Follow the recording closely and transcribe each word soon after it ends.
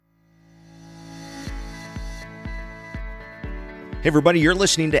Hey everybody, you're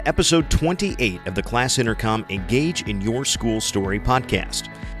listening to episode 28 of the Class Intercom Engage in Your School Story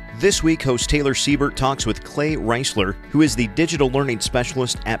podcast. This week, host Taylor Siebert talks with Clay Reisler, who is the digital learning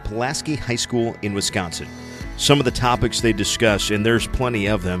specialist at Pulaski High School in Wisconsin. Some of the topics they discuss, and there's plenty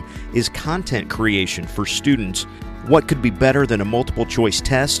of them, is content creation for students, what could be better than a multiple choice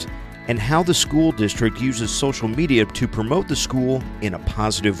test, and how the school district uses social media to promote the school in a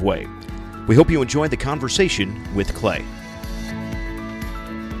positive way. We hope you enjoy the conversation with Clay.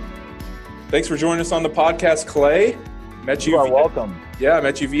 Thanks for joining us on the podcast, Clay. You are welcome. Yeah, I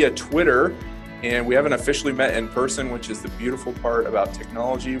met you via Twitter, and we haven't officially met in person, which is the beautiful part about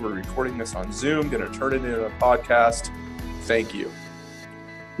technology. We're recording this on Zoom, going to turn it into a podcast. Thank you.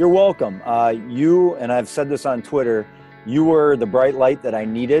 You're welcome. You, and I've said this on Twitter, you were the bright light that I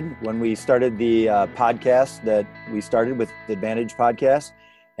needed when we started the podcast that we started with the Advantage podcast.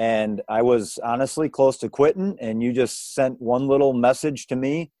 And I was honestly close to quitting, and you just sent one little message to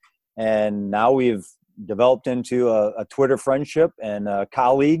me. And now we've developed into a Twitter friendship and a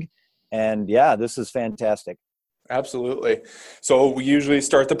colleague. And yeah, this is fantastic. Absolutely. So we usually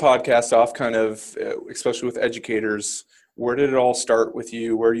start the podcast off kind of, especially with educators. Where did it all start with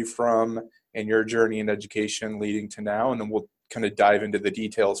you? Where are you from and your journey in education leading to now? And then we'll kind of dive into the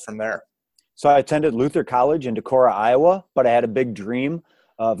details from there. So I attended Luther College in Decorah, Iowa, but I had a big dream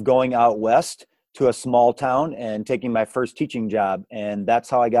of going out west to a small town and taking my first teaching job. And that's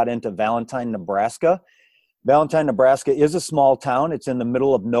how I got into Valentine, Nebraska. Valentine, Nebraska is a small town. It's in the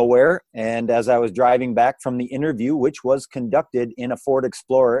middle of nowhere. And as I was driving back from the interview, which was conducted in a Ford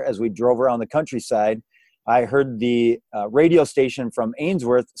Explorer as we drove around the countryside, I heard the radio station from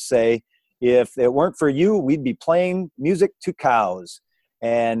Ainsworth say, if it weren't for you, we'd be playing music to cows.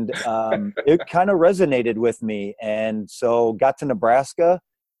 And it kind of resonated with me. And so got to Nebraska.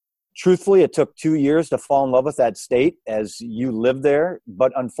 Truthfully, it took 2 years to fall in love with that state as you live there.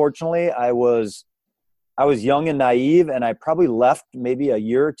 But unfortunately, I was young and naive, and I probably left maybe a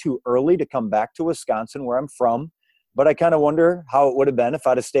year or two early to come back to Wisconsin, where I'm from. But I kind of wonder how it would have been if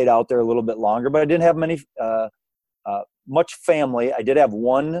I'd have stayed out there a little bit longer. But I didn't have much family. I did have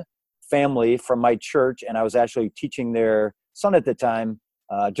one family from my church, and I was actually teaching their son at the time,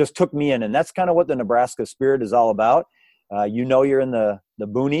 just took me in. And that's kind of what the Nebraska spirit is all about. You're in the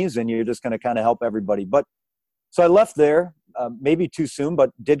boonies and you're just going to kind of help everybody. But so I left there maybe too soon,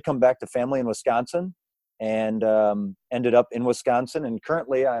 but did come back to family in Wisconsin and ended up in Wisconsin. And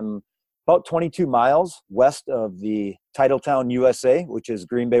currently I'm about 22 miles west of the Titletown, USA, which is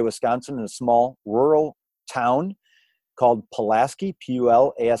Green Bay, Wisconsin, in a small rural town called Pulaski,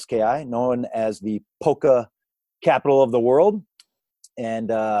 Pulaski, known as the polka capital of the world,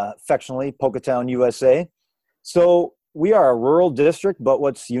 and affectionately Polkatown, USA. So we are a rural district, but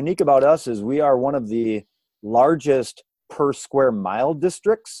what's unique about us is we are one of the largest per square mile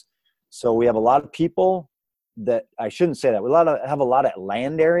districts. So we have a lot of people that, I shouldn't say that, we have a lot of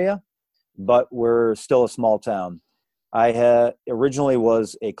land area, but we're still a small town. I originally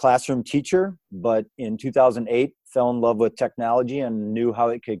was a classroom teacher, but in 2008 fell in love with technology and knew how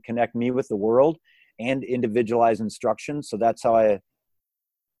it could connect me with the world and individualize instruction. So that's how I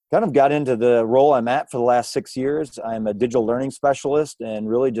kind of got into the role I'm at for the last 6 years. I'm a digital learning specialist and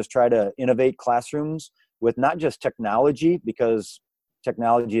really just try to innovate classrooms with not just technology, because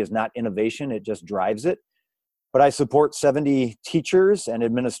technology is not innovation, it just drives it. But I support 70 teachers and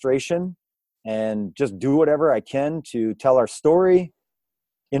administration and just do whatever I can to tell our story,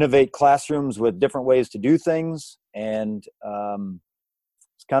 innovate classrooms with different ways to do things. And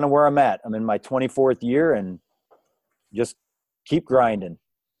it's kind of where I'm at. I'm in my 24th year and just keep grinding.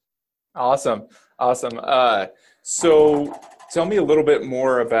 Awesome. So tell me a little bit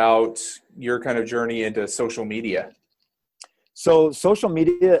more about your kind of journey into social media. So social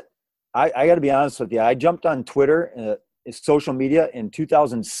media, I got to be honest with you. I jumped on Twitter, social media in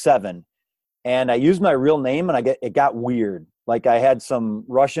 2007, and I used my real name, and it got weird. Like I had some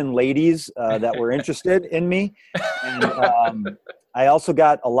Russian ladies that were interested in me. And I also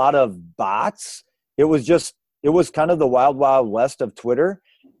got a lot of bots. It was kind of the wild, wild west of Twitter.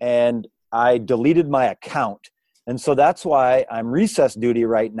 And I deleted my account. And so that's why I'm recess duty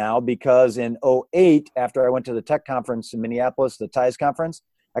right now, because in 2008, after I went to the tech conference in Minneapolis, the TIES conference,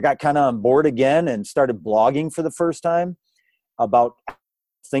 I got kind of on board again and started blogging for the first time about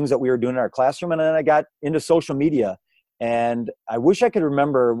things that we were doing in our classroom. And then I got into social media. And I wish I could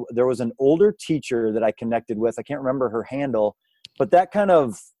remember, there was an older teacher that I connected with. I can't remember her handle, but that kind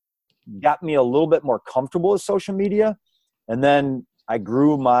of got me a little bit more comfortable with social media. And then I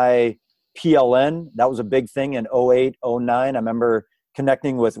grew my PLN. That was a big thing in 2008, 2009. I remember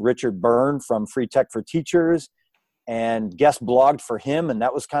connecting with Richard Byrne from Free Tech for Teachers and guest blogged for him. And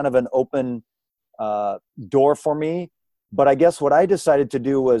that was kind of an open door for me. But I guess what I decided to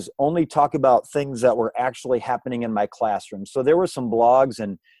do was only talk about things that were actually happening in my classroom. So there were some blogs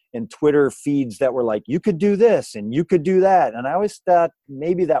and Twitter feeds that were like, you could do this and you could do that. And I always thought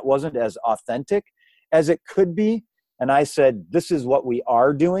maybe that wasn't as authentic as it could be. And I said, this is what we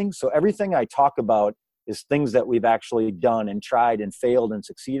are doing. So everything I talk about is things that we've actually done and tried and failed and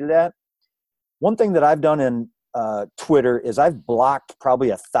succeeded at. One thing that I've done in Twitter is I've blocked probably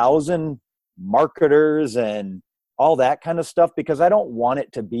 1,000 marketers and all that kind of stuff, because I don't want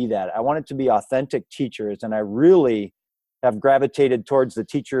it to be that. I want it to be authentic teachers. And I really have gravitated towards the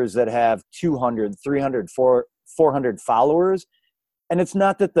teachers that have 200, 300, 400 followers. And it's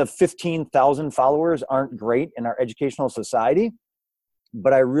not that the 15,000 followers aren't great in our educational society,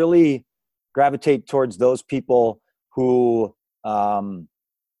 but I really gravitate towards those people who are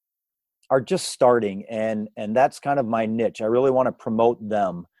just starting. And that's kind of my niche. I really want to promote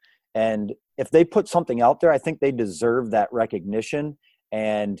them. And if they put something out there, I think they deserve that recognition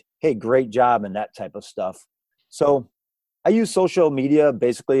and, hey, great job and that type of stuff. So I use social media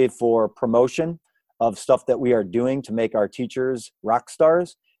basically for promotion of stuff that we are doing to make our teachers rock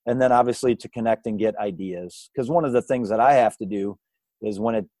stars. And then obviously to connect and get ideas. Because one of the things that I have to do is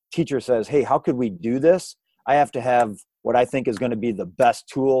when a teacher says, hey, how could we do this? I have to have what I think is going to be the best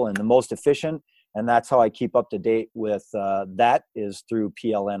tool and the most efficient. And that's how I keep up to date with that, is through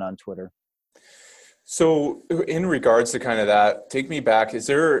PLN on Twitter. So in regards to kind of that, take me back. Is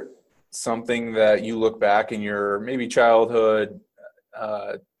there something that you look back in your maybe childhood,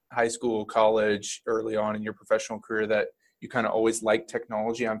 high school, college, early on in your professional career that you kind of always liked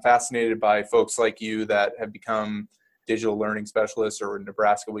technology? I'm fascinated by folks like you that have become digital learning specialists, or in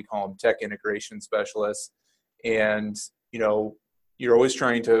Nebraska, we call them tech integration specialists. And, you know, you're always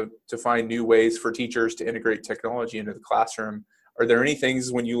trying to find new ways for teachers to integrate technology into the classroom. Are there any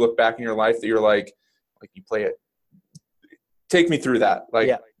things when you look back in your life that you're like you play it? Take me through that.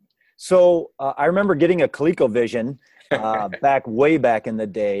 Yeah. So I remember getting a ColecoVision way back in the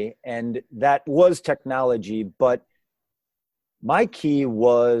day, and that was technology. But my key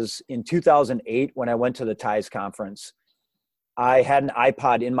was in 2008 when I went to the TIES conference. I had an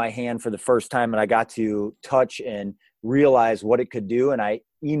iPod in my hand for the first time, and I got to touch and realize what it could do. And I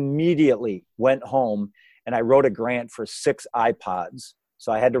immediately went home and I wrote a grant for 6 iPods.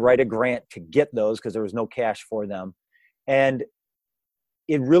 So I had to write a grant to get those because there was no cash for them. And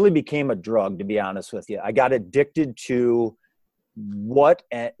it really became a drug, to be honest with you. I got addicted to what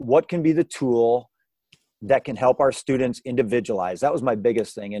can be the tool that can help our students individualize. That was my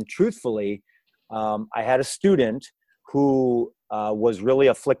biggest thing. And truthfully, I had a student who was really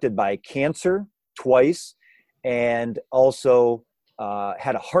afflicted by cancer twice, and also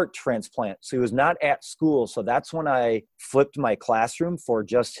had a heart transplant. So he was not at school. So that's when I flipped my classroom for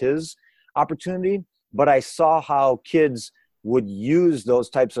just his opportunity. But I saw how kids would use those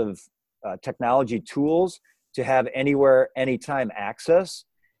types of technology tools to have anywhere, anytime access.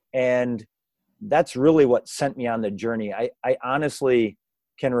 And that's really what sent me on the journey. I honestly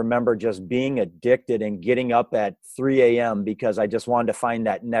can remember just being addicted and getting up at 3 a.m. because I just wanted to find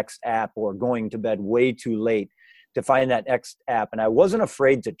that next app, or going to bed way too late to find that next app. And I wasn't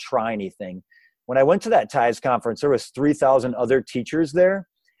afraid to try anything. When I went to that TIES conference, there was 3,000 other teachers there.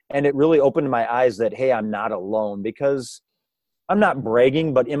 And it really opened my eyes that, hey, I'm not alone. Because I'm not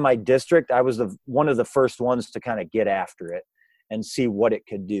bragging, but in my district, I was one of the first ones to kind of get after it and see what it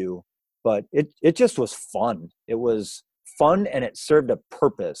could do. But it just was fun. It was fun, and it served a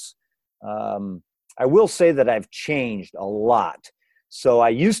purpose. I will say that I've changed a lot. So I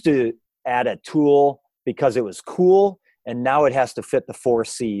used to add a tool because it was cool, and now it has to fit the 4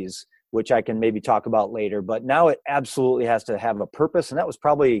 C's, which I can maybe talk about later. But now it absolutely has to have a purpose, and that was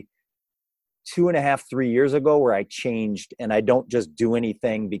probably 2.5, 3 years ago where I changed, and I don't just do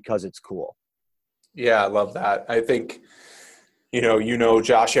anything because it's cool. Yeah, I love that. I think, you know,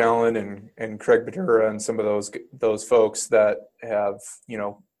 Josh Allen and Craig Badura and some of those folks that have,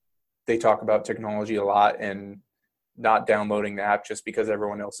 they talk about technology a lot and not downloading the app just because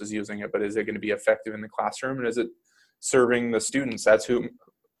everyone else is using it, but is it going to be effective in the classroom, and is it serving the students? That's who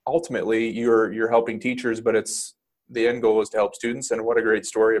ultimately you're helping teachers, but it's the end goal is to help students. And what a great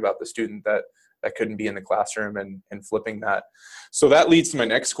story about the student that couldn't be in the classroom and flipping that. So that leads to my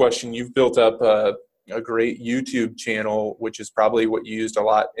next question. You've built up a great YouTube channel, which is probably what you used a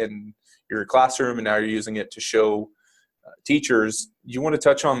lot in your classroom, and now you're using it to show teachers. You want to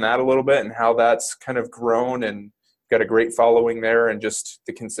touch on that a little bit and how that's kind of grown and got a great following there, and just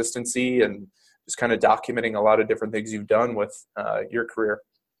the consistency and just kind of documenting a lot of different things you've done with your career?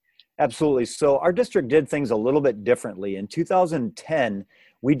 Absolutely. So our district did things a little bit differently. In 2010,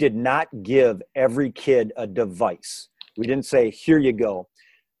 we did not give every kid a device. We didn't say, here you go.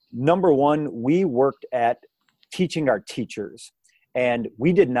 Number one, we worked at teaching our teachers, and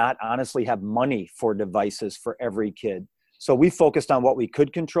we did not honestly have money for devices for every kid. So we focused on what we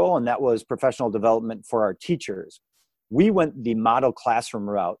could control, and that was professional development for our teachers. We went the model classroom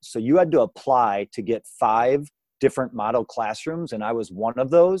route. So you had to apply to get 5 different model classrooms, and I was one of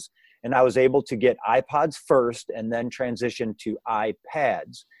those. And I was able to get iPods first and then transition to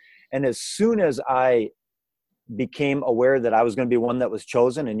iPads. And as soon as I became aware that I was going to be one that was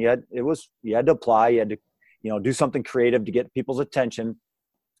chosen, and you had to apply, you had to, do something creative to get people's attention.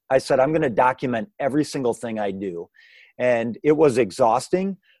 I said, I'm going to document every single thing I do. And it was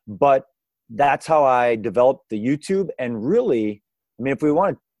exhausting, but that's how I developed the YouTube. And really, I mean, if we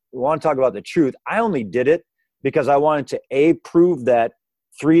want to talk about the truth, I only did it because I wanted to prove that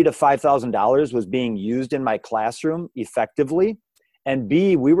 $3,000 to $5,000 was being used in my classroom effectively, and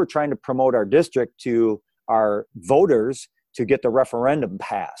B, we were trying to promote our district to our voters to get the referendum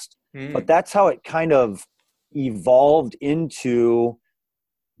passed. But that's how it kind of evolved into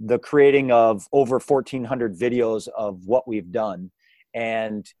the creating of over 1,400 videos of what we've done.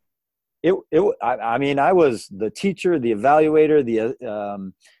 And I was the teacher, the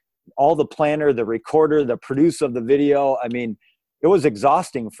evaluator, all the planner, the recorder, the producer of the video. I mean, it was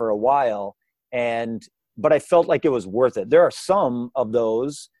exhausting for a while, but I felt like it was worth it. There are some of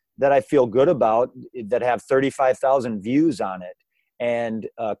those that I feel good about that have 35,000 views on it, and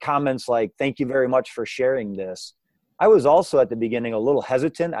comments like, thank you very much for sharing this. I was also at the beginning a little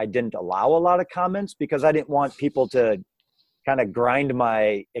hesitant. I didn't allow a lot of comments because I didn't want people to kind of grind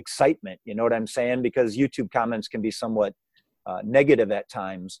my excitement. You know what I'm saying? Because YouTube comments can be somewhat negative at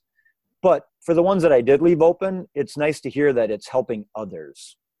times. But for the ones that I did leave open, it's nice to hear that it's helping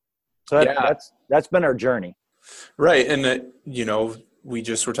others. So that's been our journey. Right. And, we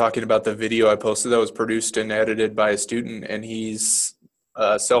just were talking about the video I posted that was produced and edited by a student, and he's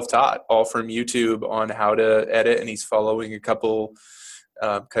self-taught, all from YouTube, on how to edit. And he's following a couple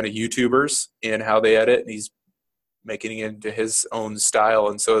kind of YouTubers in how they edit, and he's making it into his own style.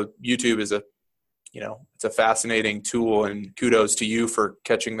 And so YouTube is it's a fascinating tool, and kudos to you for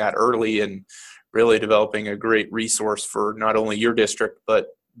catching that early and really developing a great resource for not only your district, but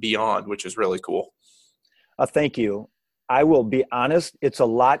beyond, which is really cool. Thank you. I will be honest, it's a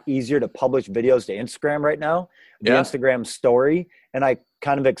lot easier to publish videos to Instagram right now, the Instagram story. And I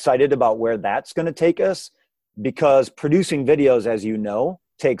kind of excited about where that's going to take us, because producing videos, as you know,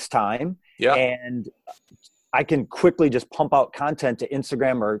 takes time. Yeah. And I can quickly just pump out content to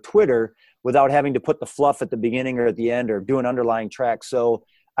Instagram or Twitter without having to put the fluff at the beginning or at the end or do an underlying track. So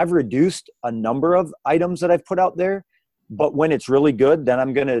I've reduced a number of items that I've put out there, but when it's really good, then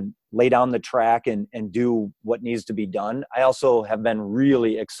I'm going to lay down the track and do what needs to be done. I also have been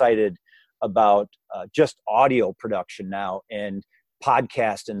really excited about just audio production now, and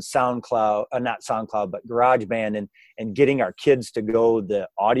podcast and SoundCloud, not SoundCloud, but GarageBand, and getting our kids to go the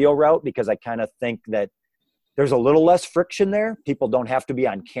audio route, because I kind of think that there's a little less friction there. People don't have to be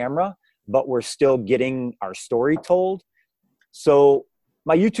on camera, but we're still getting our story told. So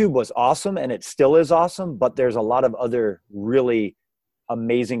my YouTube was awesome, and it still is awesome, but there's a lot of other really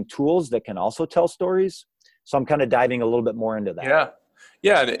amazing tools that can also tell stories. So I'm kind of diving a little bit more into that.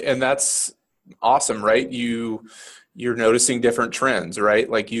 Yeah. And that's awesome, right? You're noticing different trends, right?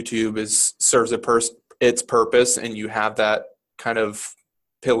 Like YouTube serves its purpose, and you have that kind of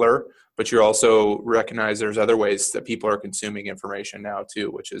pillar, but you also recognize there's other ways that people are consuming information now too,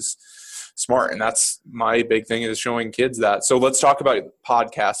 which is smart. And that's my big thing, is showing kids that. So let's talk about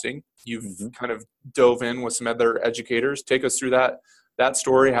podcasting. You've kind of dove in with some other educators. Take us through that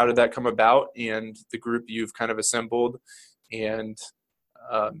story. How did that come about, and the group you've kind of assembled, and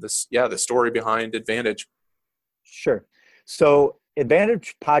the story behind Advantage? Sure. So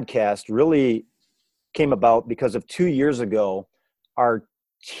Advantage Podcast really came about because of 2 years ago, our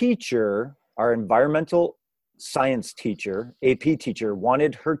teacher, our environmental science teacher, AP teacher,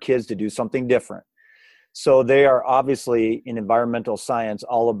 wanted her kids to do something different. So they are obviously in environmental science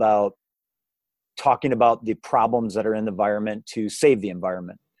all about talking about the problems that are in the environment to save the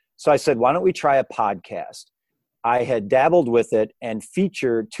environment. So I said, why don't we try a podcast? I had dabbled with it and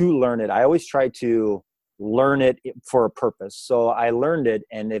featured to learn it. I always try to learn it for a purpose. So I learned it.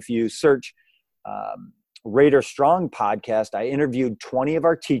 And if you search Raider Strong podcast, I interviewed 20 of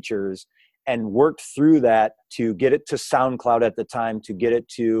our teachers and worked through that to get it to SoundCloud at the time, to get it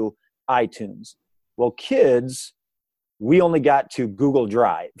to iTunes. Well, kids, we only got to Google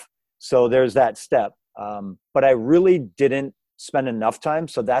Drive. So there's that step. But I really didn't spend enough time.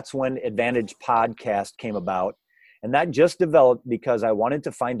 So that's when Advantage Podcast came about. And that just developed because I wanted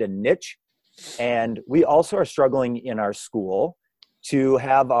to find a niche. And we also are struggling in our school to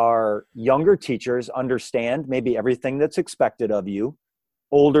have our younger teachers understand maybe everything that's expected of you,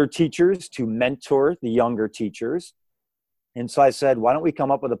 older teachers to mentor the younger teachers. And so I said, why don't we come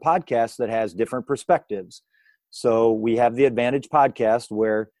up with a podcast that has different perspectives? So we have the Advantage Podcast,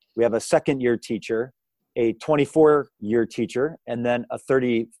 where we have a second-year teacher, a 24-year teacher, and then a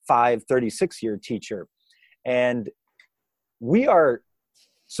 35, 36-year teacher. And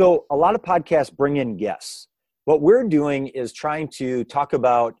so a lot of podcasts bring in guests. What we're doing is trying to talk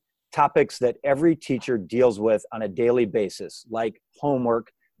about topics that every teacher deals with on a daily basis, like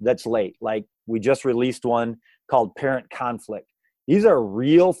homework that's late. Like we just released one called Parent Conflict. These are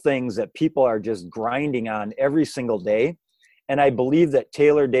real things that people are just grinding on every single day. And I believe that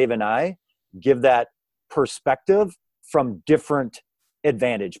Taylor, Dave, and I give that perspective from different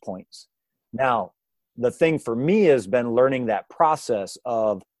advantage points. Now, the thing for me has been learning that process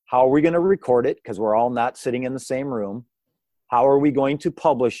of how are we going to record it, because we're all not sitting in the same room. How are we going to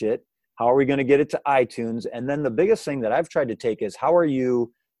publish it? How are we going to get it to iTunes? And then the biggest thing that I've tried to take is how are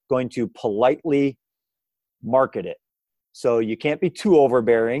you going to politely market it? So you can't be too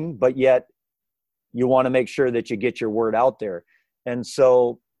overbearing, but yet you want to make sure that you get your word out there. And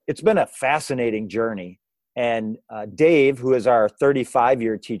so it's been a fascinating journey. And Dave, who is our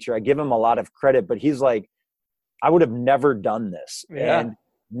 35-year teacher, I give him a lot of credit, but he's like, I would have never done this. Yeah. And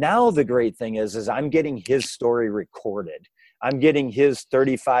now the great thing is I'm getting his story recorded. I'm getting his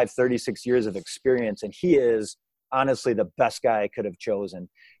 35, 36 years of experience, and he is honestly the best guy I could have chosen.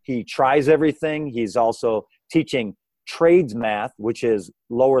 He tries everything. He's also teaching trades math, which is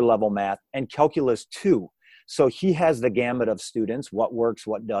lower level math, and calculus too. So he has the gamut of students, what works,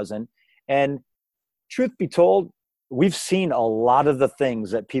 what doesn't. And truth be told, we've seen a lot of the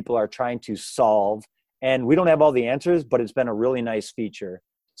things that people are trying to solve, and we don't have all the answers, but it's been a really nice feature.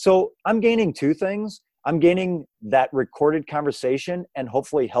 So I'm gaining two things. I'm gaining that recorded conversation and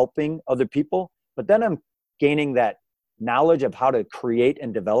hopefully helping other people, but then I'm gaining that knowledge of how to create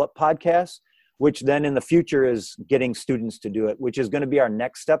and develop podcasts, which then in the future is getting students to do it, which is going to be our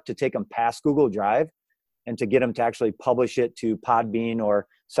next step to take them past Google Drive and to get them to actually publish it to Podbean or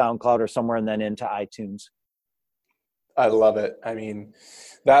SoundCloud or somewhere and then into iTunes. I love it. I mean,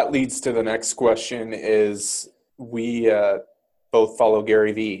 that leads to the next question is we both follow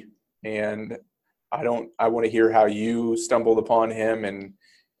Gary Vee, and I want to hear how you stumbled upon him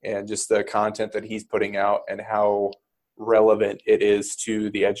and just the content that he's putting out and how relevant it is to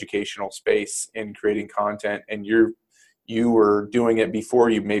the educational space in creating content. And you were doing it before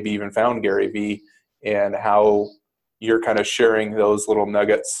you maybe even found Gary Vee, and how you're kind of sharing those little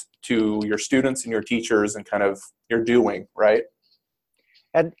nuggets to your students and your teachers and kind of you're doing, right?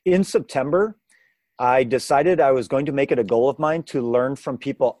 And in September, I decided I was going to make it a goal of mine to learn from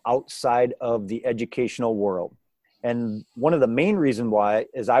people outside of the educational world. And one of the main reasons why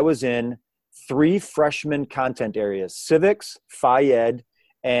is I was in 3 freshman content areas: civics, Phi-Ed,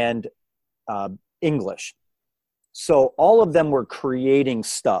 and English. So all of them were creating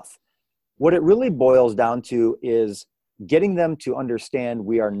stuff. What it really boils down to is getting them to understand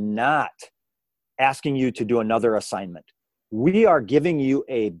we are not asking you to do another assignment. We are giving you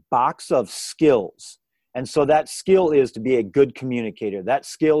a box of skills. And so that skill is to be a good communicator. That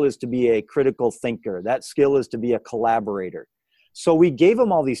skill is to be a critical thinker. That skill is to be a collaborator. So we gave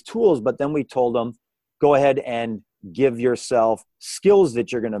them all these tools, but then we told them, go ahead and give yourself skills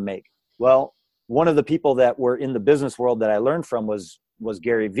that you're going to make. Well, one of the people that were in the business world that I learned from was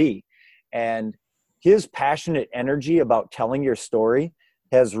Gary Vee. And his passionate energy about telling your story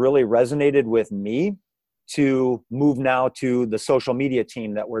has really resonated with me to move now to the social media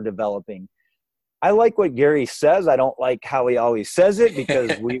team that we're developing. I like what Gary says. I don't like how he always says it,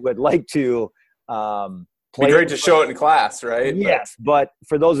 because we would like to play. Be great to show it in class, right? Yes, but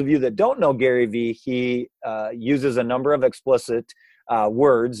for those of you that don't know Gary Vee, he uses a number of explicit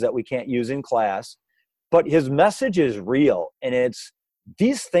words that we can't use in class. But his message is real, and it's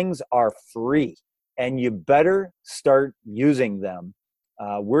these things are free, and you better start using them.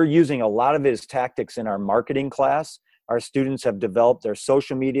 We're using a lot of his tactics in our marketing class. Our students have developed their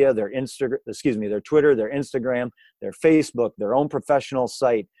social media, their Twitter, their Instagram, their Facebook, their own professional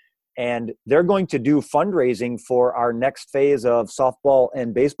site. And they're going to do fundraising for our next phase of softball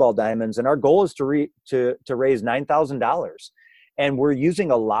and baseball diamonds. And our goal is to raise $9,000. And we're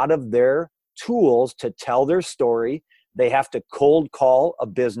using a lot of their tools to tell their story. They have to cold call a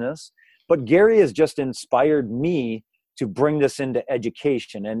business. But Gary has just inspired me to bring this into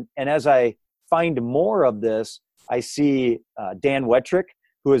education. And as I find more of this, I see Dan Wettrick,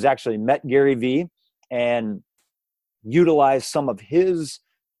 who has actually met Gary Vee and utilized some of his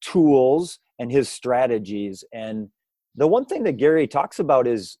tools and his strategies. And the one thing that Gary talks about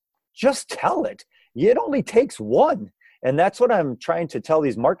is just tell it. It only takes one. And that's what I'm trying to tell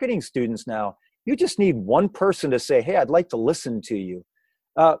these marketing students now. You just need one person to say, hey, I'd like to listen to you.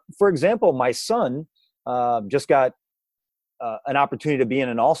 For example, my son just got an opportunity to be in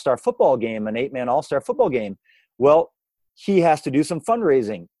an all-star football game, an 8-man all-star football game. Well, he has to do some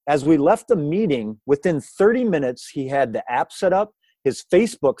fundraising. As we left the meeting, within 30 minutes, he had the app set up, his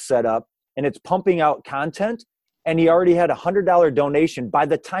Facebook set up, and it's pumping out content. And he already had a $100 donation by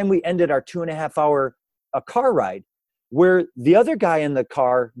the time we ended our 2.5-hour car ride, where the other guy in the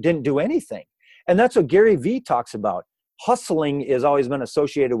car didn't do anything. And that's what Gary Vee talks about. Hustling has always been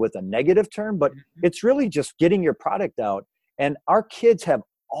associated with a negative term, but it's really just getting your product out. And our kids have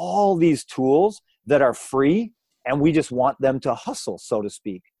all these tools that are free, and we just want them to hustle, so to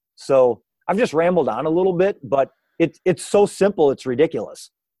speak. So I've just rambled on a little bit, but it's so simple, it's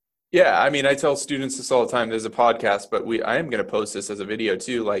ridiculous. Yeah, I mean, I tell students this all the time. There's a podcast, but I am going to post this as a video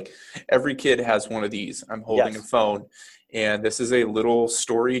too. Like, every kid has one of these. I'm holding a phone, and this is a little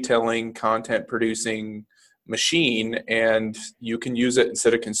storytelling, content producing machine, and you can use it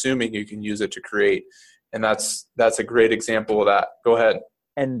instead of consuming. You can use it to create, and that's a great example of that. Go ahead.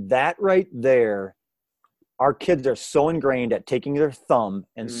 And that right there, our kids are so ingrained at taking their thumb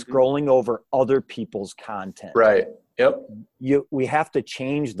and scrolling over other people's content. Right. Yep. We have to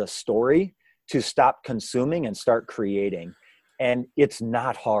change the story to stop consuming and start creating. And it's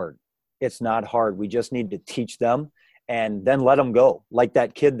not hard. It's not hard. We just need to teach them and then let them go. Like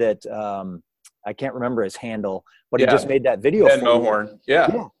that kid that I can't remember his handle, but he just made that video. Ben Mohorn.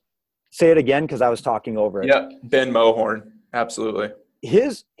 Yeah. Say it again, because I was talking over it. Yeah. Ben Mohorn. Absolutely.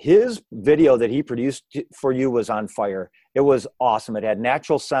 His video that he produced for you was on fire. It was awesome. It had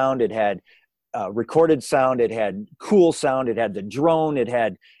natural sound. It had recorded sound. It had cool sound. It had the drone. It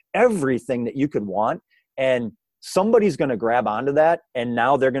had everything that you could want. And somebody's going to grab onto that. And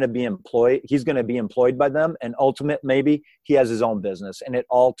now they're going to be employed. He's going to be employed by them. And maybe he has his own business. And it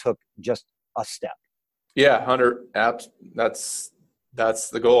all took just a step. Yeah. 100 apps. That's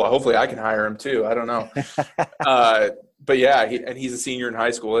the goal. Hopefully I can hire him too. I don't know. But yeah, he's a senior in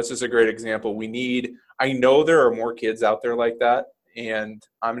high school. That's just a great example. I know there are more kids out there like that, and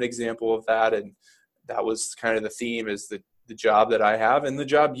I'm an example of that. And that was kind of the theme, is the job that I have and the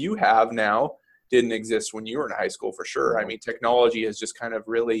job you have now didn't exist when you were in high school, for sure. I mean, technology has just kind of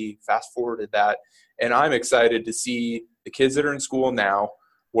really fast forwarded that. And I'm excited to see the kids that are in school now,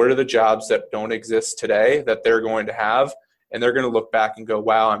 what are the jobs that don't exist today that they're going to have? And they're going to look back and go,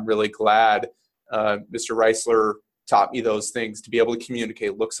 wow, I'm really glad Mr. Reisler taught me those things, to be able to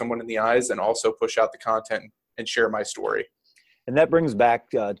communicate, look someone in the eyes, and also push out the content and share my story. And that brings back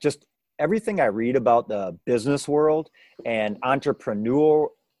just everything I read about the business world and entrepreneur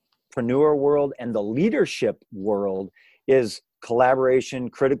world and the leadership world is collaboration,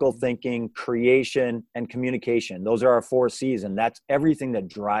 critical thinking, creation, and communication. Those are our 4 C's, and that's everything that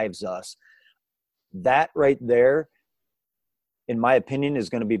drives us. That right there, in my opinion, is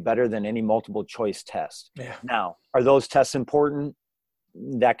going to be better than any multiple choice test. Yeah. Now, are those tests important?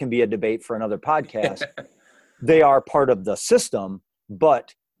 That can be a debate for another podcast. They are part of the system,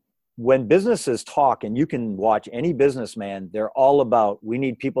 but when businesses talk, and you can watch any businessman, they're all about, we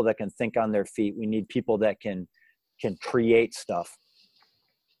need people that can think on their feet. We need people that can create stuff.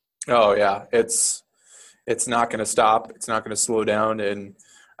 Oh yeah. It's not going to stop. It's not going to slow down. And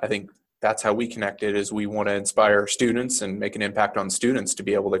I think that's how we connected, is we want to inspire students and make an impact on students to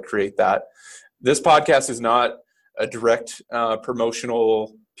be able to create that. This podcast is not a direct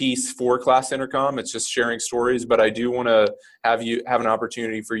promotional piece for Class Intercom. It's just sharing stories, but I do want to have an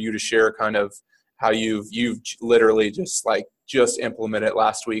opportunity for you to share kind of how you've literally just implemented it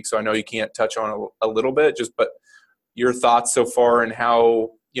last week. So I know you can't touch on a little bit, but your thoughts so far, and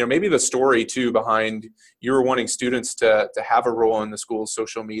how, maybe the story too behind you were wanting students to have a role in the school's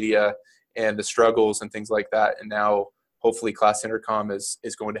social media and the struggles and things like that. And now hopefully Class Intercom is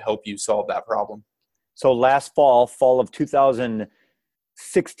going to help you solve that problem. So last fall of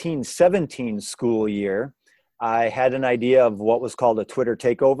 2016-17 school year, I had an idea of what was called a Twitter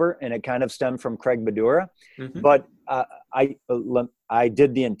takeover, and it kind of stemmed from Craig Badura. Mm-hmm. But I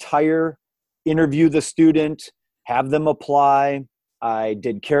did the entire interview the student, have them apply. I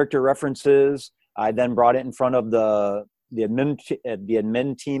did character references. I then brought it in front of the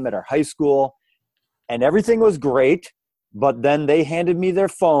admin team at our high school, and everything was great. But then they handed me their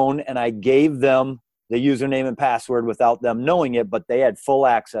phone, and I gave them the username and password without them knowing it, but they had full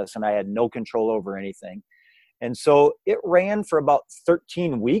access, and I had no control over anything. And so it ran for about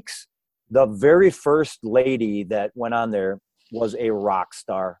 13 weeks. The very first lady that went on there was a rock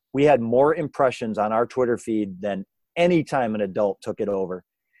star. We had more impressions on our Twitter feed than any time an adult took it over.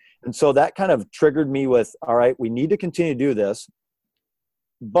 And so that kind of triggered me with, all right, we need to continue to do this.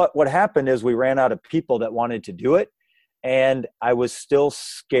 But what happened is we ran out of people that wanted to do it. And I was still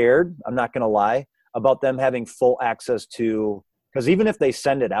scared, I'm not going to lie, about them having full access to, because even if they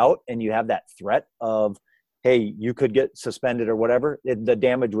send it out and you have that threat of, hey, you could get suspended or whatever, the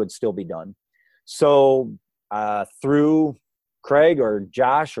damage would still be done. So through Craig or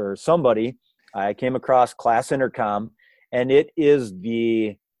Josh or somebody, I came across Class Intercom, and it is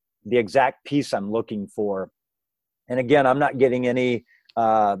the exact piece I'm looking for. And again, I'm not getting any,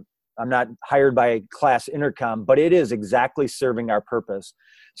 I'm not hired by Class Intercom, but it is exactly serving our purpose.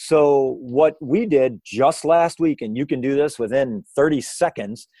 So what we did just last week, and you can do this within 30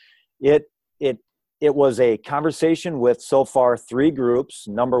 seconds, it was a conversation with so far 3 groups.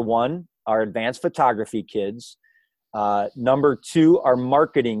 Number 1, our advanced photography kids. Number 2, our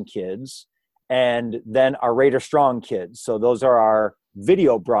marketing kids. And then our Raider Strong kids. So those are our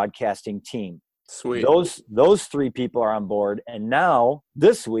video broadcasting team. Sweet. Those 3 people are on board. And now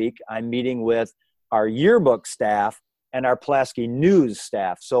this week I'm meeting with our yearbook staff and our Pulaski News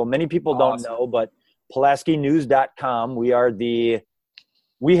staff. So many people don't know, but PulaskiNews.com,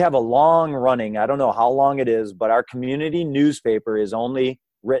 we have a long running, I don't know how long it is, but our community newspaper is only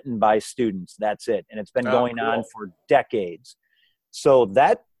written by students. That's it. And it's been going on for decades. So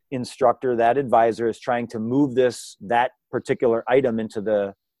that instructor, that advisor is trying to move that particular item into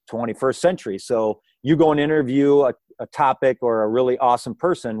the 21st century. So you go and interview a topic or a really awesome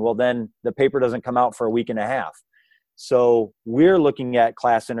person, well, then the paper doesn't come out for a week and a half. So we're looking at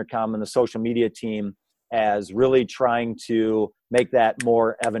Class Intercom and the social media team as really trying to make that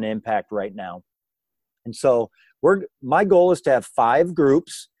more of an impact right now. And so my goal is to have 5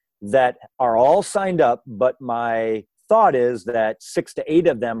 groups that are all signed up, but my thought is that 6 to 8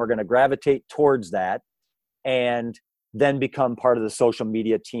 of them are going to gravitate towards that and then become part of the social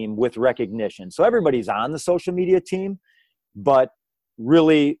media team with recognition. So everybody's on the social media team, but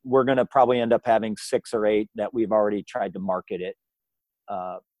really we're going to probably end up having 6 or 8 that we've already tried to market it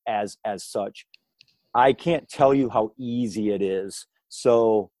as such. I can't tell you how easy it is.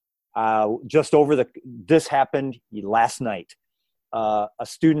 So this happened last night. A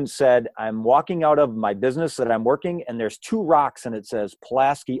student said, I'm walking out of my business that I'm working, and there's 2 rocks and it says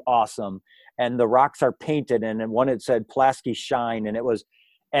Pulaski Awesome. And the rocks are painted, and then one it said Pulaski Shine.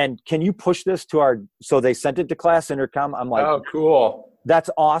 And can you push this to so they sent it to Class Intercom. I'm like, oh, cool.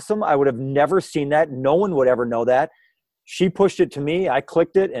 That's awesome. I would have never seen that. No one would ever know that. She pushed it to me. I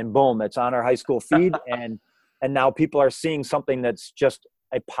clicked it, and boom, it's on our high school feed. and now people are seeing something that's just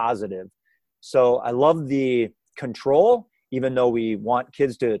a positive. So I love the control, even though we want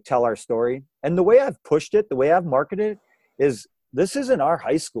kids to tell our story. And the way I've pushed it, the way I've marketed it is this isn't our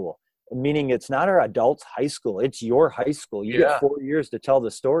high school, meaning it's not our adults' high school. It's your high school. You get 4 years to tell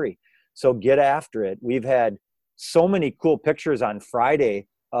the story. So get after it. We've had so many cool pictures on Friday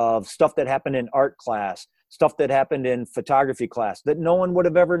of stuff that happened in art class, stuff that happened in photography class that no one would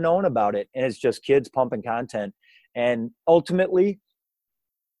have ever known about it. And it's just kids pumping content. And ultimately,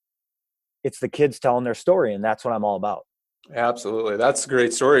 it's the kids telling their story. And that's what I'm all about. Absolutely. That's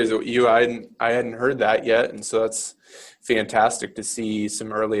great stories. I hadn't heard that yet. And so that's fantastic to see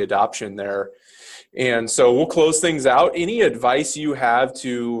some early adoption there. And so we'll close things out. Any advice you have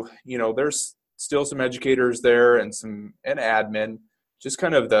to, there's still some educators there and admin, just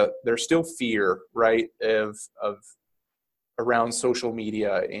kind of there's still fear, right, of around social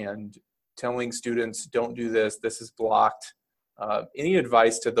media and telling students, don't do this, this is blocked. Any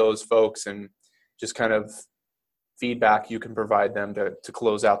advice to those folks and just kind of feedback you can provide them to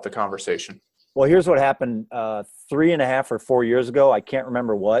close out the conversation? Well, here's what happened 3.5 or 4 years ago. I can't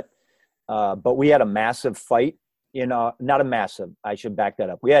remember what, but we had a massive fight not a massive, I should back that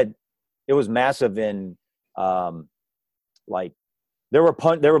up. It was massive in there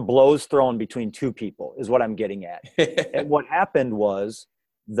were blows thrown between 2 people is what I'm getting at. And what happened was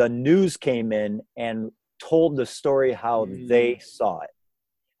the news came in and told the story how they saw it.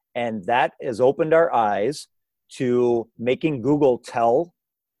 And that has opened our eyes to making Google tell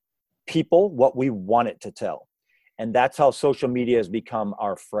people what we want it to tell. And that's how social media has become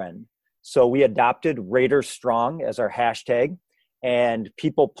our friend. So we adopted Raider Strong as our hashtag, and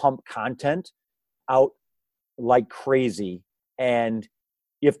people pump content out like crazy. And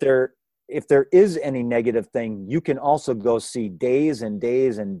if there is any negative thing, you can also go see days and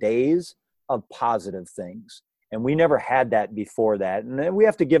days and days of positive things. And we never had that before that. And then we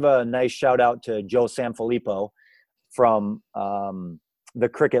have to give a nice shout out to Joe Sanfilippo from the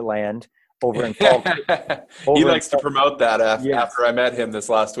Cricket Land over in Fall Creek. He likes to promote that after I met him this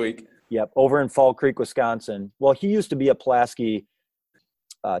last week. Yep, over in Fall Creek, Wisconsin. Well, he used to be a Pulaski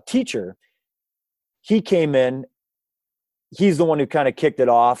teacher. He came in. He's the one who kind of kicked it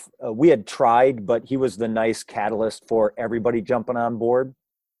off. We had tried, but he was the nice catalyst for everybody jumping on board.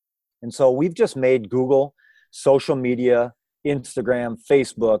 And so we've just made Google, social media, Instagram,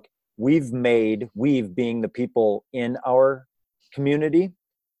 Facebook, we've being the people in our community,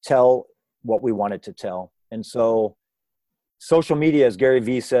 tell what we wanted to tell. And so social media, as Gary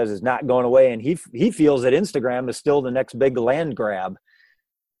Vee says, is not going away. And he feels that Instagram is still the next big land grab.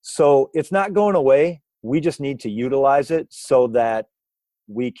 So it's not going away. We just need to utilize it so that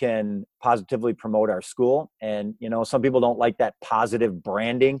we can positively promote our school. And, some people don't like that positive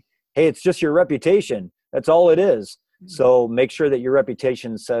branding. Hey, it's just your reputation. That's all it is. So make sure that your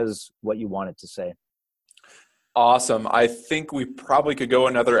reputation says what you want it to say. Awesome. I think we probably could go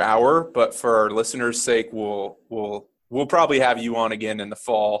another hour, but for our listeners' sake, we'll probably have you on again in the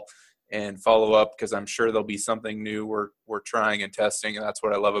fall and follow up, because I'm sure there'll be something new we're trying and testing. And that's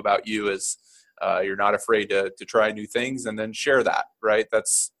what I love about you is you're not afraid to try new things and then share that, right? I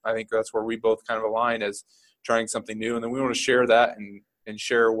think that's where we both kind of align, is trying something new. And then we want to share that and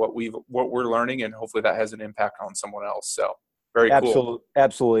share what we're learning, and hopefully that has an impact on someone else. So very cool.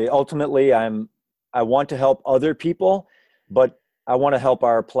 Absolutely. Ultimately, I want to help other people, but I want to help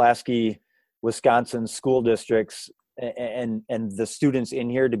our Pulaski, Wisconsin school districts and the students in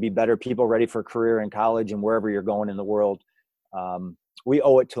here to be better people, ready for career in college and wherever you're going in the world. We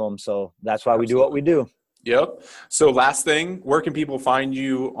owe it to them. So that's why we do what we do. Yep. So last thing, where can people find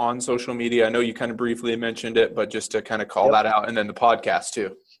you on social media? I know you kind of briefly mentioned it, but just to kind of call that out, and then the podcast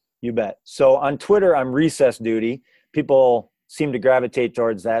too. You bet. So on Twitter, I'm Recess Duty. People seem to gravitate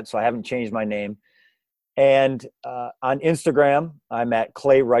towards that, so I haven't changed my name. And on Instagram, I'm at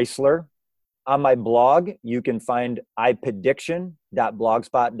Clay Reisler. On my blog, you can find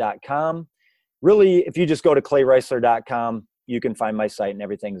iPrediction.blogspot.com. Really, if you just go to clayreisler.com, you can find my site and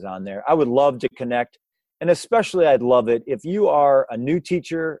everything's on there. I would love to connect. And especially I'd love it if you are a new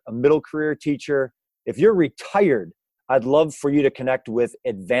teacher, a middle career teacher, if you're retired, I'd love for you to connect with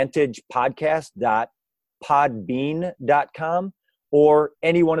advantagepodcast.podbean.com or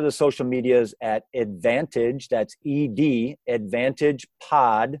any one of the social medias at Advantage, that's ED, Advantage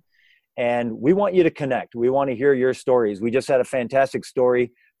Pod. And we want you to connect. We want to hear your stories. We just had a fantastic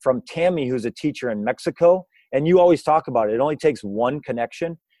story from Tammy, who's a teacher in Mexico. And you always talk about it. It only takes one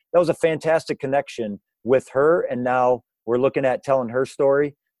connection. That was a fantastic connection with her, and now we're looking at telling her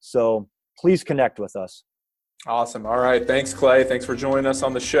story. So please connect with us. Awesome. All right. Thanks, Clay. Thanks for joining us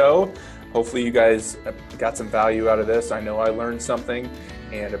on the show. Hopefully you guys got some value out of this. I know I learned something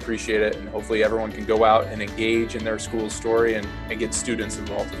and appreciate it. And hopefully everyone can go out and engage in their school story and get students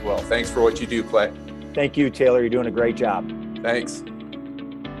involved as well. Thanks for what you do, Clay. Thank you, Taylor. You're doing a great job. Thanks.